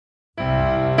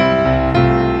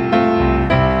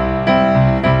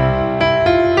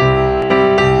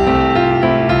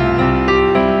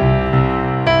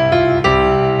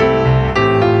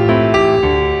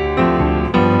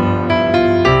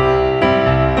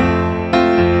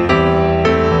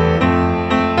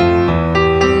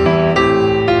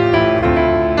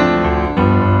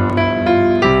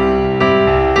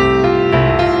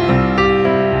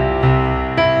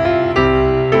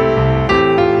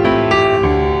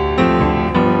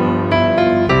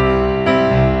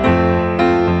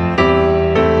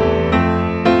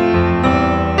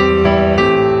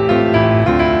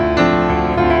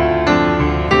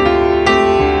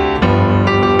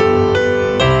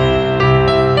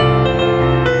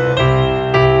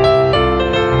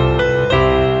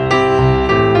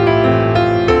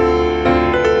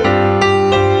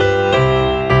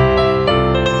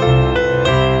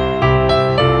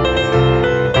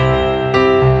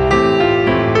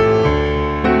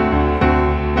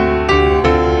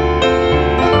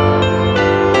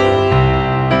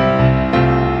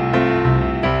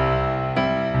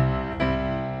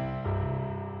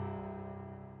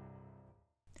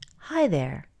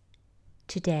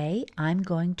Today I'm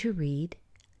going to read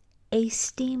A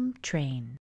Steam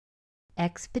Train,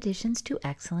 Expeditions to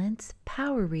Excellence,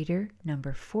 Power Reader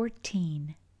number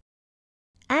 14.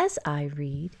 As I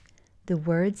read, the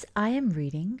words I am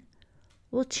reading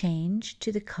will change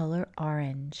to the color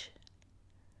orange.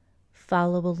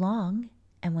 Follow along,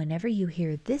 and whenever you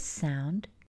hear this sound,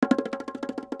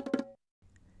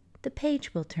 the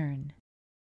page will turn.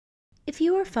 If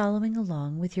you are following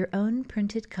along with your own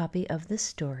printed copy of the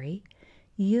story,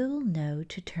 you'll know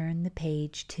to turn the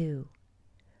page too.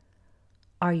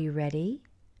 Are you ready?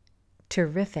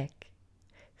 Terrific!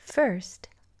 First,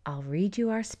 I'll read you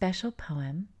our special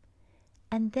poem,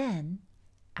 and then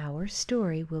our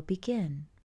story will begin.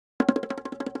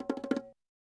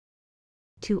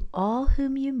 To all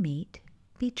whom you meet,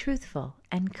 be truthful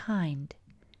and kind.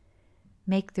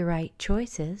 Make the right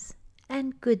choices,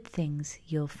 and good things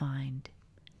you'll find.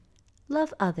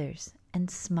 Love others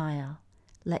and smile.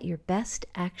 Let your best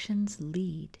actions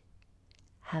lead.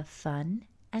 Have fun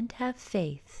and have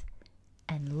faith,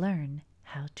 and learn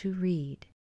how to read.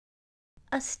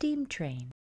 A Steam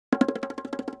Train.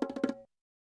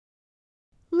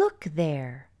 Look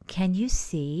there, can you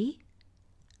see?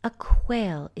 A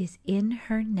quail is in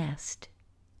her nest.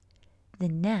 The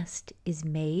nest is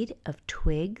made of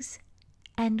twigs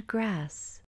and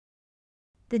grass.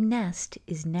 The nest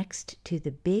is next to the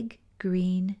big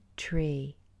green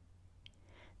tree.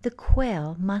 The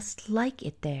quail must like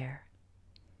it there.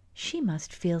 She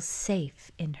must feel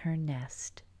safe in her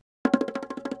nest.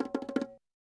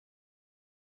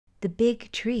 The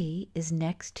big tree is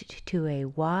next to a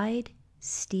wide,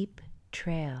 steep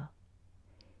trail.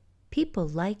 People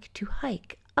like to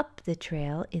hike up the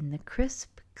trail in the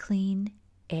crisp, clean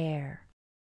air.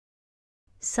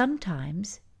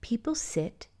 Sometimes people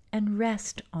sit and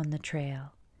rest on the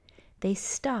trail. They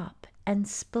stop and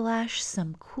splash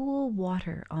some cool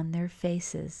water on their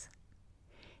faces.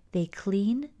 They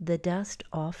clean the dust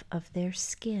off of their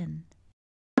skin.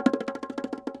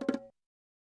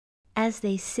 As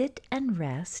they sit and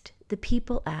rest, the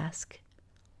people ask,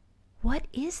 "What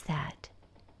is that?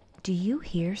 Do you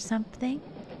hear something?"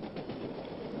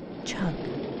 Chug,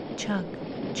 chug,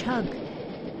 chug.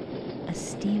 A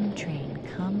steam train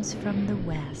comes from the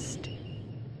west.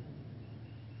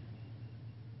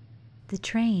 The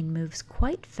train moves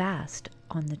quite fast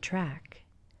on the track.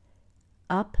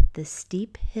 Up the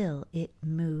steep hill it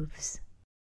moves.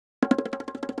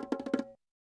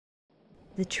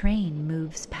 The train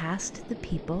moves past the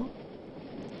people,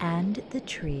 and the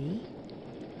tree,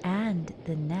 and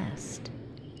the nest,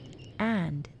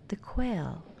 and the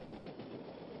quail.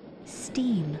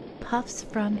 Steam puffs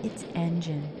from its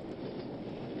engine.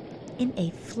 In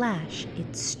a flash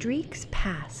it streaks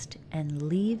past and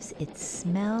leaves its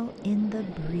smell in the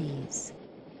breeze.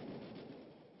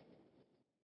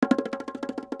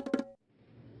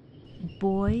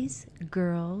 Boys,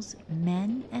 girls,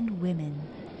 men, and women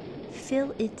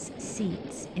fill its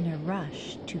seats in a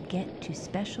rush to get to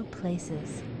special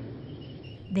places.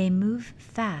 They move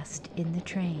fast in the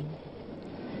train.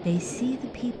 They see the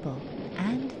people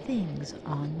and things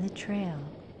on the trail.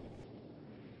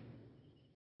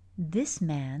 This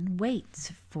man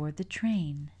waits for the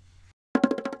train.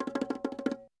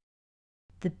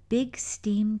 The big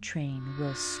steam train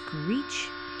will screech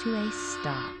to a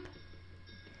stop.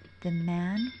 The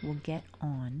man will get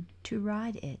on to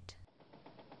ride it.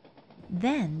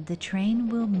 Then the train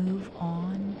will move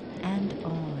on and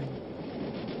on.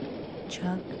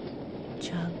 Chug,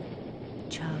 chug,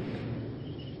 chug.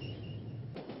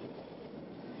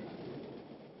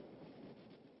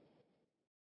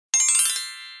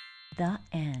 The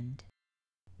end.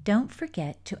 Don't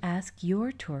forget to ask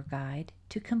your tour guide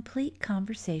to complete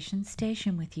Conversation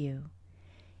Station with you.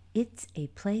 It's a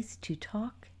place to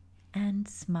talk and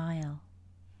smile.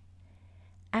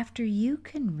 After you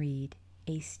can read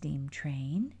A Steam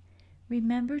Train,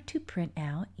 remember to print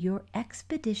out your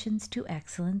Expeditions to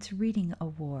Excellence Reading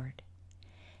Award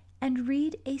and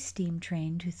read A Steam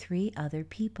Train to 3 other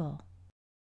people.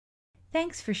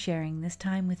 Thanks for sharing this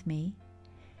time with me.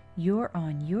 You're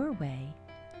on your way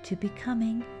to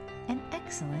becoming an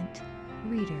excellent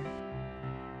reader.